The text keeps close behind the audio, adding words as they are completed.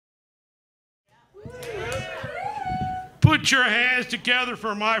put your hands together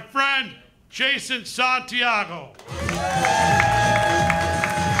for my friend, Jason Santiago.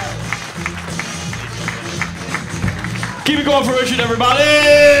 Keep it going for Richard,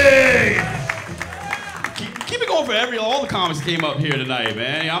 everybody! Keep it going for all the comics that came up here tonight,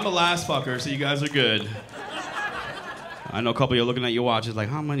 man. I'm the last fucker, so you guys are good. I know a couple of you are looking at your watches like,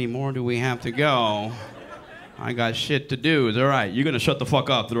 how many more do we have to go? I got shit to do. It's all right. You're gonna shut the fuck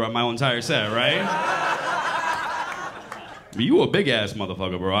up throughout my entire set, right? You a big ass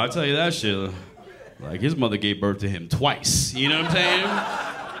motherfucker, bro. I'll tell you that shit. Like, his mother gave birth to him twice. You know what I'm saying?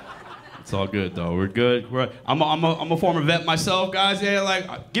 It's all good, though. We're good. I'm a former vet myself, guys. Yeah,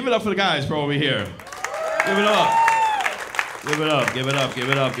 like, give it up for the guys, bro, over here. Give it up. Give it up, give it up, give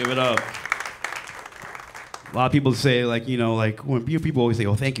it up, give it up. A lot of people say, like, you know, like, when people always say,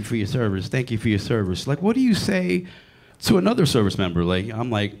 oh, thank you for your service, thank you for your service. Like, what do you say to another service member? Like, I'm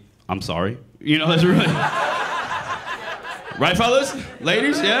like, I'm sorry. You know, that's really... Right, fellas?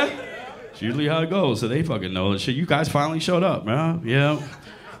 Ladies, yeah? It's usually how it goes, so they fucking know. Shit, you guys finally showed up, man. Yeah.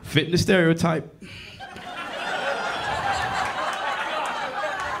 Fitting the stereotype.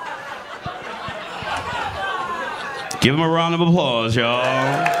 Give them a round of applause, y'all.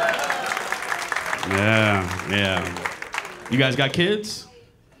 Yeah. You guys got kids?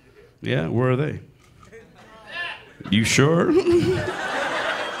 Yeah, where are they? You sure?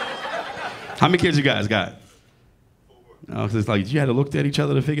 How many kids you guys got? Oh, it's like, you had to look at each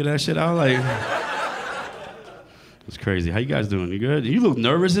other to figure that shit out? Like, it's crazy. How you guys doing? You good? You look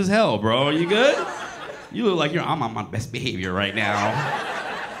nervous as hell, bro. You good? You look like I'm on my best behavior right now.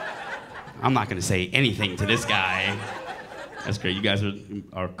 I'm not gonna say anything to this guy. That's great. You guys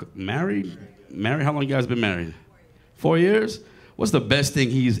are married? Married? How long you guys been married? 4 years? What's the best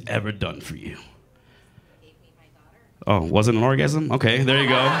thing he's ever done for you? He gave me my daughter. Oh, wasn't an orgasm? Okay, there you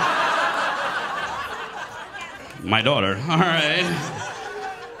go. My daughter. All right.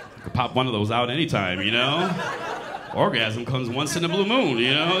 I could pop one of those out anytime, you know? Orgasm comes once in a blue moon,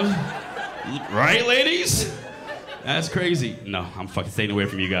 you know? Right, ladies? That's crazy. No, I'm fucking staying away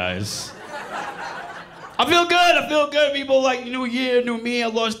from you guys. I feel good, people. Like, new year, new me. I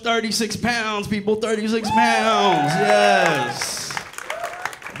lost 36 pounds, people. 36 pounds, yes.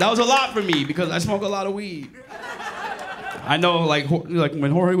 That was a lot for me because I smoke a lot of weed. I know, like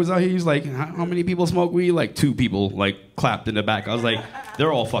when Jorge was out here, he's like, how many people smoke weed? Like 2 people, like, clapped in the back. I was like,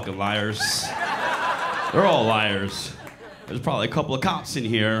 they're all fucking liars. They're all liars. There's probably a couple of cops in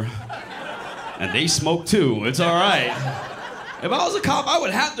here, and they smoke too. It's all right. If I was a cop, I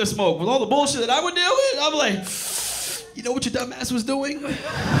would have to smoke with all the bullshit that I would deal with. I'm like, you know what your dumbass was doing?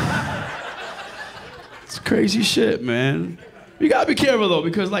 It's crazy shit, man. You gotta be careful though,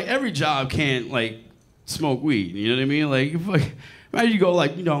 because like every job can't like smoke weed. You know what I mean? Like, imagine you go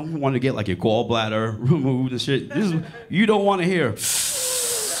like, you know, want to get like your gallbladder removed and shit. You don't want to hear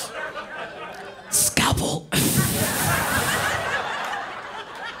scalpel.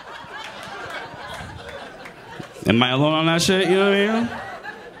 Am I alone on that shit? You know what I mean?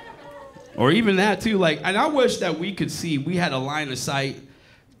 Or even that too, like, and I wish that we could see, we had a line of sight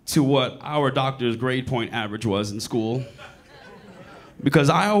to what our doctor's grade point average was in school. Because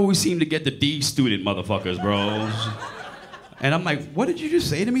I always seem to get the D student motherfuckers, bro. And I'm like, what did you just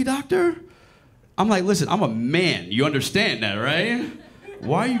say to me, doctor? I'm like, listen, I'm a man. You understand that, right?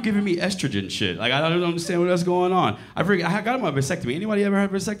 Why are you giving me estrogen shit? Like, I don't understand what's going on. I got my vasectomy. Anybody ever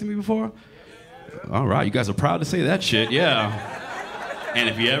had a vasectomy before? All right, you guys are proud to say that shit, yeah. And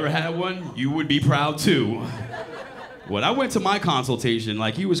if you ever had one, you would be proud too. When I went to my consultation,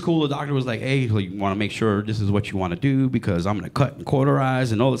 like, he was cool. The doctor was like, hey, you want to make sure this is what you want to do because I'm going to cut and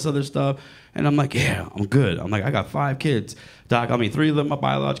cauterize and all this other stuff. And I'm like, yeah, I'm good. I'm like, I got 5 kids. Doc, I mean, 3 of them are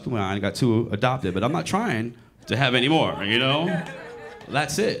biological. I got 2 adopted, but I'm not trying to have any more, you know?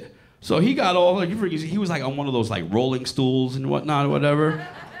 That's it. So he got all, like, he was like on one of those like rolling stools and whatnot or whatever.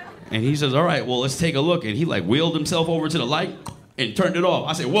 And he says, all right, well, let's take a look. And he like wheeled himself over to the light and turned it off.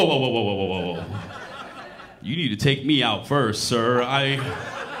 I said, whoa, whoa, whoa, whoa, whoa, whoa, whoa. You need to take me out first, sir. I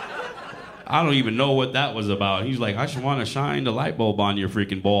don't even know what that was about. He's like, I just want to shine the light bulb on your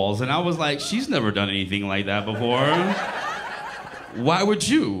freaking balls. And I was like, she's never done anything like that before. Why would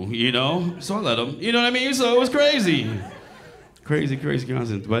you, you know? So I let him, you know what I mean? So it was crazy. Crazy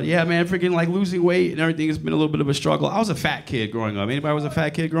concept. But yeah, man, freaking like losing weight and everything has been a little bit of a struggle. I was a fat kid growing up. Anybody was a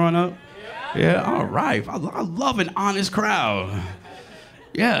fat kid growing up? Yeah, all right. I love an honest crowd.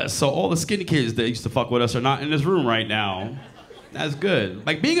 Yeah, so all the skinny kids that used to fuck with us are not in this room right now. That's good.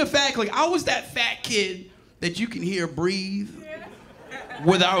 Like being a fat, like I was that fat kid that you can hear breathe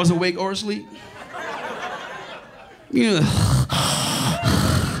whether I was awake or asleep. You know,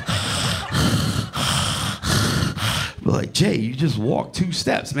 like, Jay, you just walked 2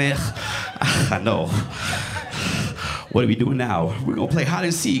 steps, man. I know. What are we doing now? We're gonna play hide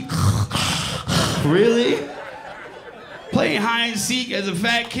and seek. Really? Playing hide and seek as a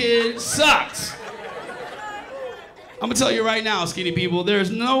fat kid sucks. I'm gonna tell you right now, skinny people,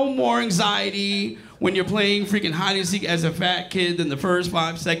 there's no more anxiety when you're playing freaking hide and seek as a fat kid than the first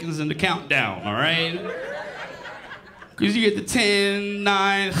 5 seconds in the countdown, all right? Because you get the 10,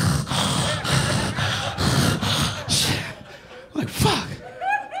 9, like, fuck.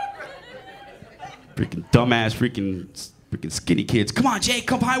 Freaking dumbass, freaking skinny kids. Come on, Jay,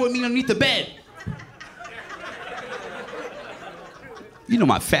 come hide with me underneath the bed. You know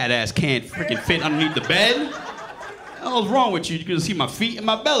my fat ass can't freaking fit underneath the bed. What the hell's wrong with you? You're gonna see my feet and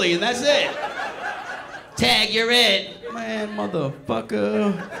my belly, and that's it. Tag, you're it. Man,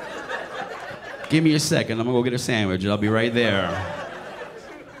 motherfucker. Give me a second. I'm gonna go get a sandwich. I'll be right there.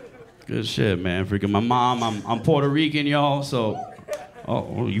 Good shit, man. Freaking my mom. I'm Puerto Rican, y'all. So,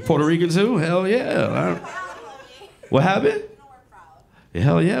 oh, you Puerto Rican too? Hell yeah. What happened?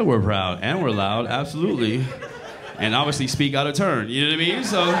 Hell yeah, we're proud and we're loud. Absolutely. And obviously speak out of turn. You know what I mean?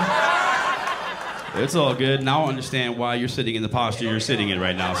 So it's all good. Now I understand why you're sitting in the posture you're sitting in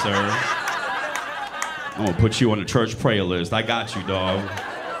right now, sir. I'm gonna put you on the church prayer list. I got you, dog.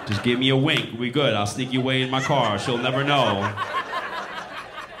 Just give me a wink. We good. I'll sneak you away in my car. She'll never know.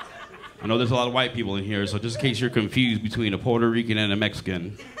 I know there's a lot of white people in here, so just in case you're confused between a Puerto Rican and a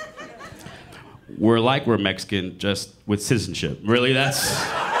Mexican, we're Mexican, just with citizenship. Really, that's...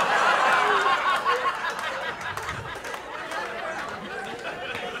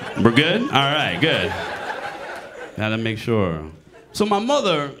 We're good? All right, good. Gotta make sure. So my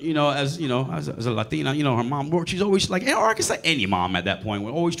mother, as a Latina, her mom, she's always like, or it's like any mom at that point,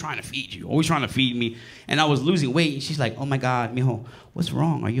 we're always trying to feed you, always trying to feed me. And I was losing weight, and she's like, oh my God, mijo, what's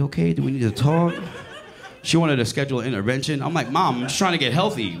wrong? Are you okay? Do we need to talk? She wanted to schedule an intervention. I'm like, Mom, I'm just trying to get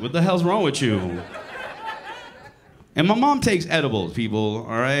healthy. What the hell's wrong with you? And my mom takes edibles, people,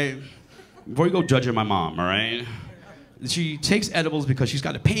 all right? Before you go judging my mom, all right? She takes edibles because she's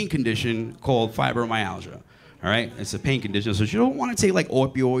got a pain condition called fibromyalgia. All right, it's a pain condition, so she don't want to take like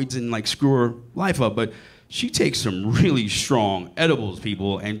opioids and like screw her life up, but she takes some really strong edibles,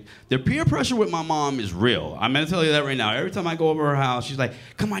 people, and the peer pressure with my mom is real. I'm gonna tell you that right now. Every time I go over her house, she's like,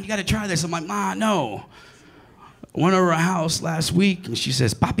 come on, you gotta try this. I'm like, Ma, no. I went over her house last week, and she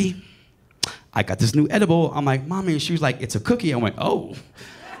says, Papi, I got this new edible. I'm like, Mommy, and she was like, it's a cookie. I went, oh.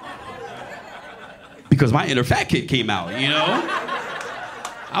 Because my inner fat kid came out,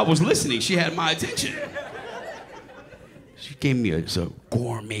 I was listening, she had my attention. She gave me a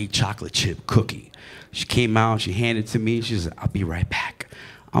gourmet chocolate chip cookie. She came out, she handed it to me, she said, I'll be right back.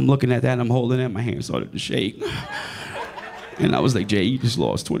 I'm looking at that, I'm holding it, my hand started to shake. And I was like, Jay, you just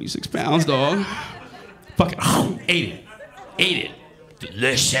lost 26 pounds, dog. Fuck it, ate it.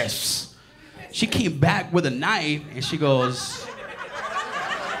 Delicious. She came back with a knife and she goes,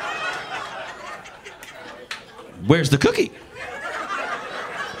 where's the cookie?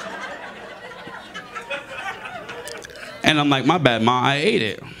 And I'm like, my bad, Ma, I ate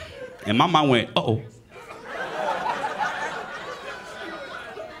it. And my mom went, uh-oh.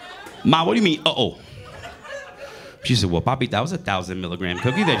 Ma, what do you mean, uh-oh? She said, well, Papi, that was a 1,000 milligram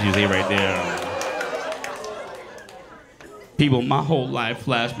cookie that you ate right there. People, my whole life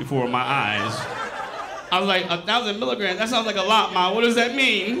flashed before my eyes. I was like, 1,000 milligrams? That sounds like a lot, Ma. What does that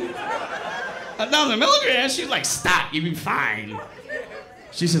mean? 1,000 milligrams? She's like, stop, you'll be fine.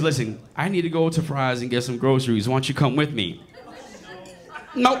 She said, listen, I need to go to Fry's and get some groceries. Why don't you come with me?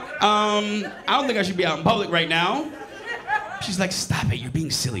 Nope, I don't think I should be out in public right now. She's like, stop it, you're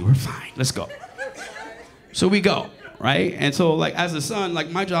being silly, we're fine, let's go. So we go, right? And so like as a son, like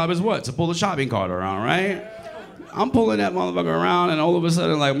my job is what? To pull the shopping cart around, right? I'm pulling that motherfucker around and all of a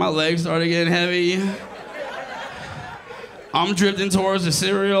sudden like my legs started getting heavy. I'm drifting towards the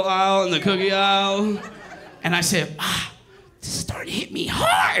cereal aisle and the cookie aisle. And I said, this is starting to hit me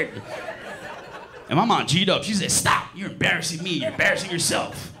hard. And my mom G'd up. She said, stop, you're embarrassing me, you're embarrassing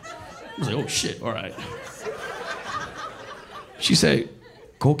yourself. I was like, oh shit, all right. She said,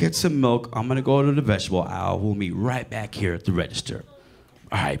 go get some milk, I'm gonna go to the vegetable aisle, we'll meet right back here at the register.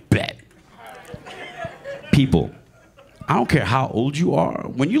 All right, bet. People, I don't care how old you are,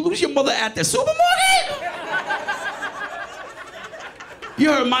 when you lose your mother at the supermarket,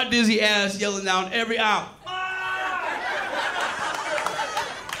 you heard my dizzy ass yelling down every aisle.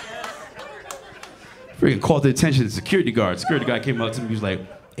 Freaking called the attention of the security guard. Security guy came up to me, he was like,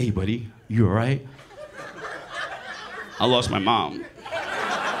 hey buddy, you all right? I lost my mom.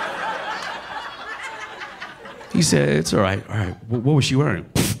 He said, it's all right. What was she wearing?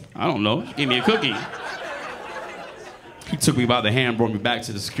 I don't know, she gave me a cookie. He took me by the hand, brought me back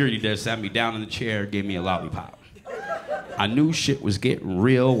to the security desk, sat me down in the chair, gave me a lollipop. I knew shit was getting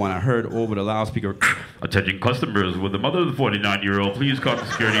real when I heard over the loudspeaker, "Attention customers, with the mother of the 49-year-old, please call the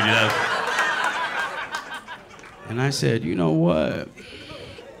security desk." And I said, you know what?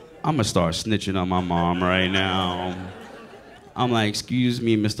 I'm gonna start snitching on my mom right now. I'm like, excuse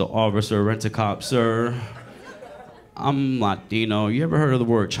me, Mr. Officer, rent-a-cop, sir. I'm Latino. You ever heard of the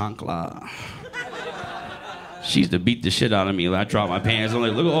word chancla? She used to beat the shit out of me. I dropped my pants. I'm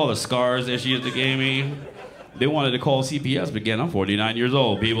like, look at all the scars that she used to give me. They wanted to call CPS, but again, I'm 49 years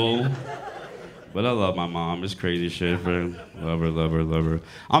old, people. But I love my mom. It's crazy shit. Love her, love her, love her.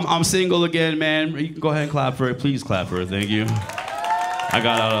 I'm single again, man. You can go ahead and clap for her. Please clap for her. Thank you. I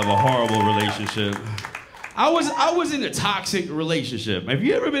got out of a horrible relationship. I was in a toxic relationship. Have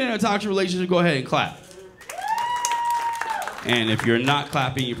you ever been in a toxic relationship? Go ahead and clap. And if you're not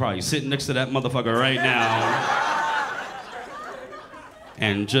clapping, you're probably sitting next to that motherfucker right now.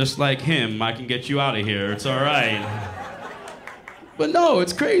 And just like him, I can get you out of here. It's all right. But no,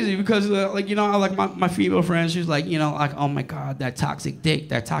 it's crazy because, like, you know, I like my female friends. She's like, you know, like, oh my God, that toxic dick,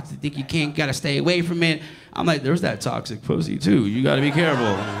 you gotta stay away from it. I'm like, there's that toxic pussy too. You gotta be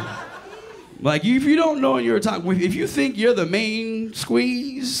careful. Like, if you don't know you're a toxic, if you think you're the main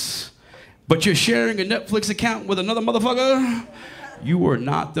squeeze, but you're sharing a Netflix account with another motherfucker, you are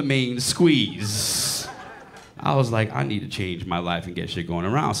not the main squeeze. I was like, I need to change my life and get shit going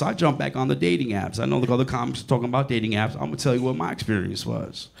around. So I jumped back on the dating apps. I know the other comics are talking about dating apps. I'm gonna tell you what my experience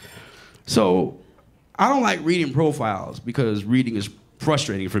was. So I don't like reading profiles because reading is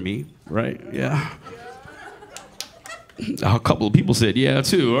frustrating for me, right? Yeah. A couple of people said, yeah,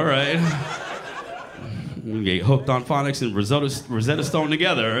 too, all right. We get hooked on phonics and Rosetta Stone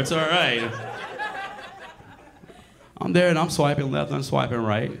together. It's all right. I'm there and I'm swiping left, I'm swiping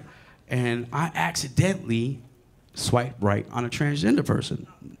right, and I accidentally swiped right on a transgender person.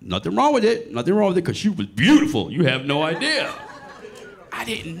 Nothing wrong with it, because she was beautiful. You have no idea. I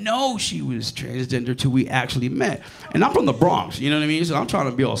didn't know she was transgender till we actually met. And I'm from the Bronx, you know what I mean? So I'm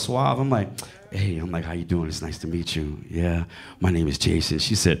trying to be all suave. I'm like, hey, how you doing? It's nice to meet you. Yeah, my name is Jason.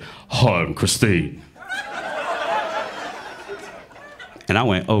 She said, hi, I'm Christine. And I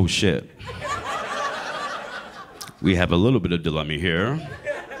went, oh shit. We have a little bit of dilemma here.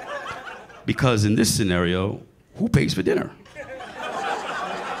 Because in this scenario, who pays for dinner?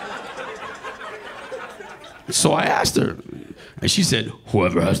 So I asked her, and she said,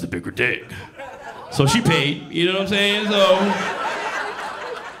 whoever has the bigger dick. So she paid, you know what I'm saying? So,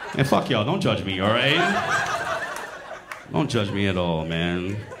 and fuck y'all, don't judge me, all right? Don't judge me at all,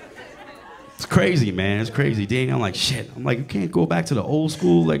 man. It's crazy, man, it's crazy. Dang, I'm like, shit. I'm like, you can't go back to the old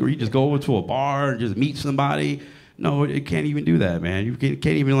school, like where you just go over to a bar and just meet somebody. No, it can't even do that, man. You can't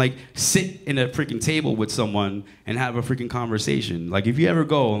even like sit in a freaking table with someone and have a freaking conversation. Like if you ever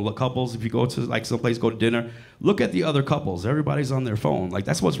go and look couples, if you go to like someplace, go to dinner, look at the other couples. Everybody's on their phone. Like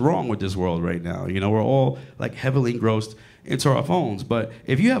that's what's wrong with this world right now. You know, we're all like heavily engrossed into our phones. But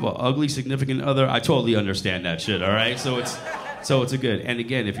if you have an ugly significant other, I totally understand that shit, all right? So it's a good. And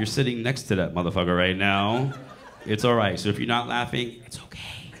again, if you're sitting next to that motherfucker right now, it's all right. So if you're not laughing, it's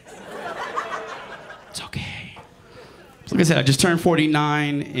okay. It's okay. Like I said, I just turned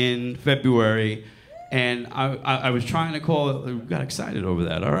 49 in February, and I was trying to call, we got excited over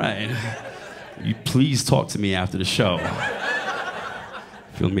that, all right. You please talk to me after the show.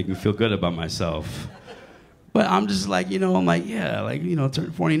 Make me feel good about myself. But I'm just like, you know, I'm like, yeah, like, you know,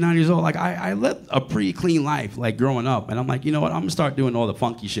 turned 49 years old. Like, I led a pretty clean life, like, growing up. And I'm like, you know what, I'm gonna start doing all the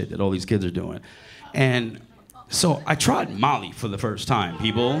funky shit that all these kids are doing. And so I tried Molly for the first time,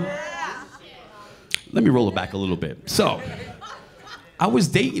 people. Let me roll it back a little bit. So, I was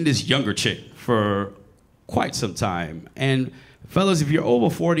dating this younger chick for quite some time. And fellas, if you're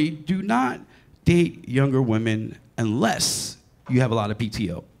over 40, do not date younger women unless you have a lot of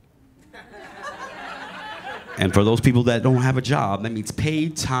PTO. And for those people that don't have a job, that means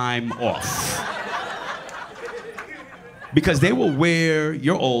paid time off. Because they will wear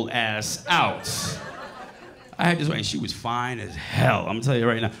your old ass out. I had this one, and she was fine as hell. I'm gonna tell you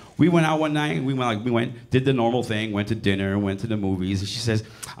right now. We went out one night, and we did the normal thing, went to dinner, went to the movies, and she says,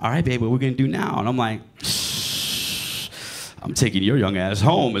 all right, babe, what we're gonna do now? And I'm like, shh, I'm taking your young ass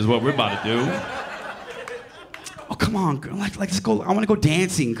home is what we're about to do. Oh, come on, girl, like let's go, I wanna go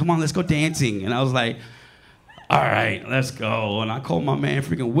dancing. Come on, let's go dancing. And I was like, all right, let's go. And I called my man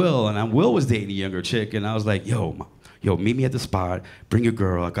freaking Will, and Will was dating a younger chick, and I was like, yo, meet me at the spot, bring your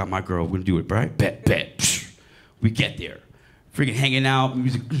girl, I got my girl, we're gonna do it, right? Bet. We get there, freaking hanging out,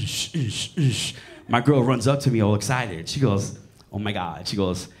 music. My girl runs up to me all excited. She goes, oh my God. She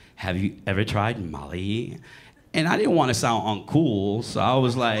goes, have you ever tried Molly? And I didn't want to sound uncool, so I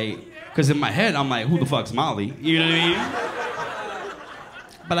was like, because in my head, I'm like, who the fuck's Molly? You know what I mean?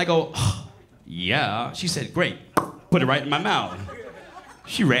 But I go, oh, yeah. She said, great. Put it right in my mouth.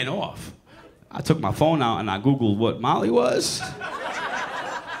 She ran off. I took my phone out and I Googled what Molly was.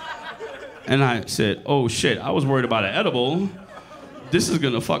 And I said, oh shit, I was worried about an edible. This is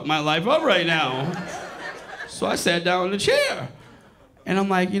gonna fuck my life up right now. So I sat down in the chair. And I'm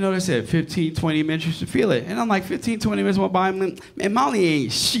like, you know, they said 15, 20 minutes you should feel it. And I'm like, 15, 20 minutes went by, and Molly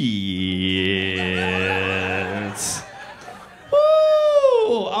ain't shit.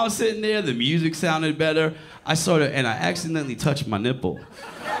 Woo! I was sitting there, the music sounded better. I accidentally touched my nipple.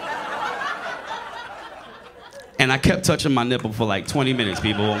 And I kept touching my nipple for like 20 minutes,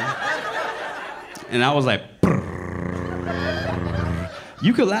 people. And I was like,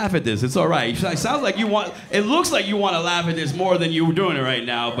 you could laugh at this, it's all right. It sounds like it looks like you want to laugh at this more than you were doing it right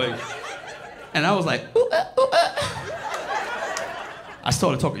now, but. And I was like, ooh, ooh, I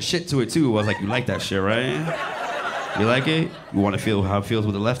started talking shit to it too. I was like, you like that shit, right? You like it? You want to feel how it feels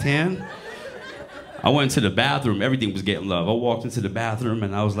with the left hand? I went into the bathroom, everything was getting love. I walked into the bathroom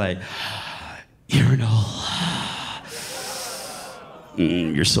and I was like, urinal.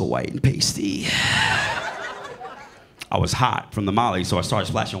 You're so white and pasty. I was hot from the Molly, so I started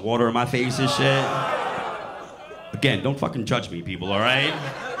splashing water in my face and shit. Again, don't fucking judge me, people, all right?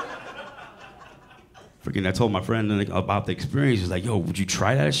 Freaking, I told my friend about the experience. He's like, yo, would you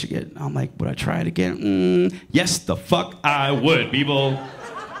try that shit again? I'm like, would I try it again? Yes, the fuck I would, people.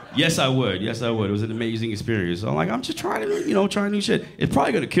 Yes, I would. Yes, I would. It was an amazing experience. So I'm like, I'm just trying to, try new shit. It's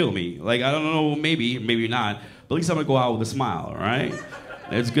probably gonna kill me. Like, I don't know, maybe not. But at least I'm gonna go out with a smile, all right?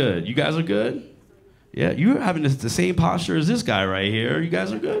 It's good. You guys are good? Yeah, you're having the same posture as this guy right here. You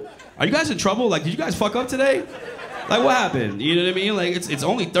guys are good? Are you guys in trouble? Like, did you guys fuck up today? Like, what happened? You know what I mean? Like, it's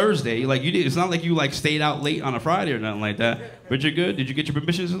only Thursday. Like, it's not like you like stayed out late on a Friday or nothing like that. But you're good? Did you get your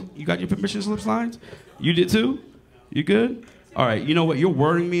permissions? You got your permission slips signed? You did too? You good? All right, you know what? You're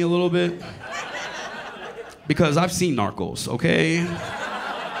worrying me a little bit. Because I've seen Narcos, okay?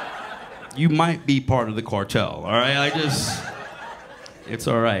 You might be part of the cartel, all right? It's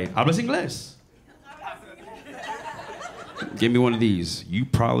all right. Hablas inglés? Give me one of these. You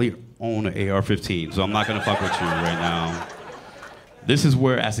probably own an AR-15, so I'm not gonna fuck with you right now. This is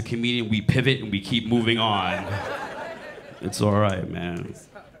where, as a comedian, we pivot and we keep moving on. It's all right, man.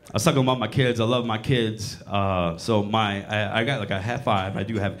 I was talking about my kids. I love my kids. So I got like a half five. I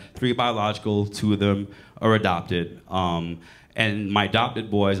do have 3 biological, 2 of them are adopted. And my adopted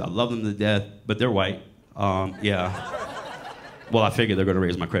boys, I love them to death, but they're white. Yeah. Well, I figured they're gonna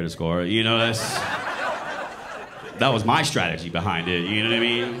raise my credit score. You know, that was my strategy behind it, you know what I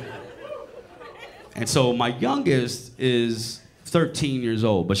mean? And so my youngest is 13 years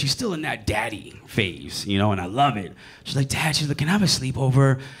old, but she's still in that daddy phase, and I love it. She's like, Dad, can I have a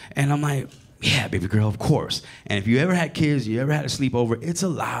sleepover? And I'm like, yeah, baby girl, of course. And if you ever had kids, you ever had a sleepover, it's a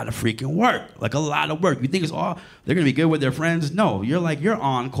lot of freaking work, like a lot of work. You think they're gonna be good with their friends? No, you're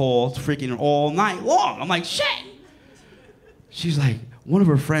on call freaking all night long. I'm like, shit. She's like, one of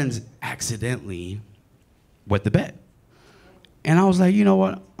her friends accidentally wet the bed. And I was like, you know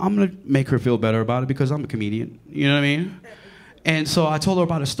what? I'm gonna make her feel better about it because I'm a comedian, you know what I mean? And so I told her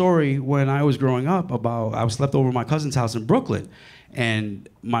about a story when I was growing up I slept over at my cousin's house in Brooklyn. And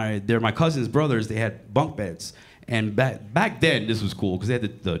they're my cousin's brothers, they had bunk beds. And back then, this was cool because they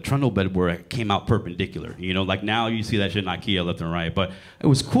had the trundle bed where it came out perpendicular. Like now you see that shit in IKEA left and right, but it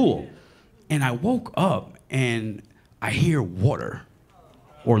was cool. And I woke up and I hear water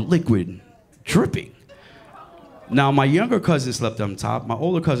or liquid dripping. Now, my younger cousin slept on top. My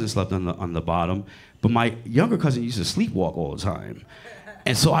older cousin slept on the bottom. But my younger cousin used to sleepwalk all the time.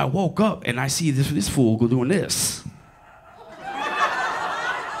 And so I woke up and I see this fool doing this.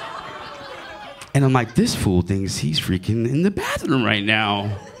 And I'm like, this fool thinks he's freaking in the bathroom right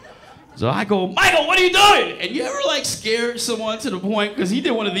now. So I go, Michael, what are you doing? And you ever like scared someone to the point, because he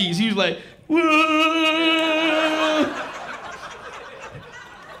did one of these, he was like, whoa.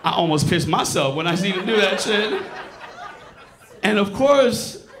 I almost pissed myself when I seen him do that shit. And of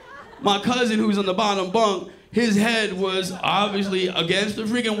course, my cousin who's on the bottom bunk, his head was obviously against the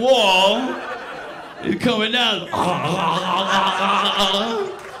freaking wall. It's coming down.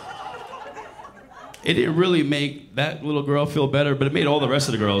 It didn't really make that little girl feel better, but it made all the rest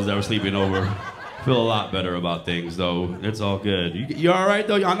of the girls that were sleeping over feel a lot better about things, though. It's all good. You all right,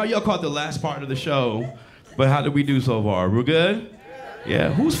 though? I know y'all caught the last part of the show, but how did we do so far? We're good?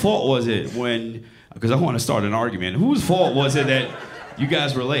 Yeah, whose fault was it when, because I want to start an argument, whose fault was it that you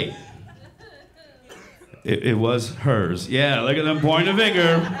guys were late? It was hers. Yeah, look at them pointing the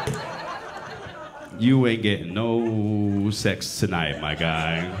finger. You ain't getting no sex tonight, my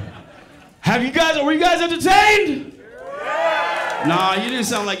guy. Were you guys entertained? Yeah. Nah, you didn't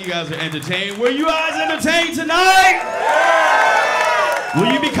sound like you guys were entertained. Were you guys entertained tonight? Yeah.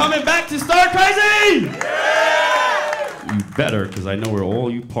 Will you be coming back to Star Crazy? Yeah. You better, because I know where all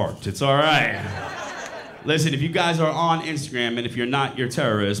you parked. It's all right. Listen, if you guys are on Instagram, and if you're not, you're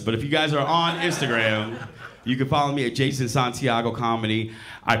terrorists, but if you guys are on Instagram, you can follow me at Jason Santiago Comedy.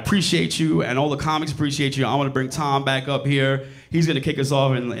 I appreciate you, and all the comics appreciate you. I want to bring Tom back up here. He's going to kick us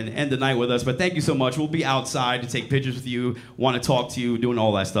off and end the night with us. But thank you so much. We'll be outside to take pictures with you, want to talk to you, doing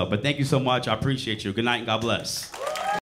all that stuff. But thank you so much. I appreciate you. Good night and God bless.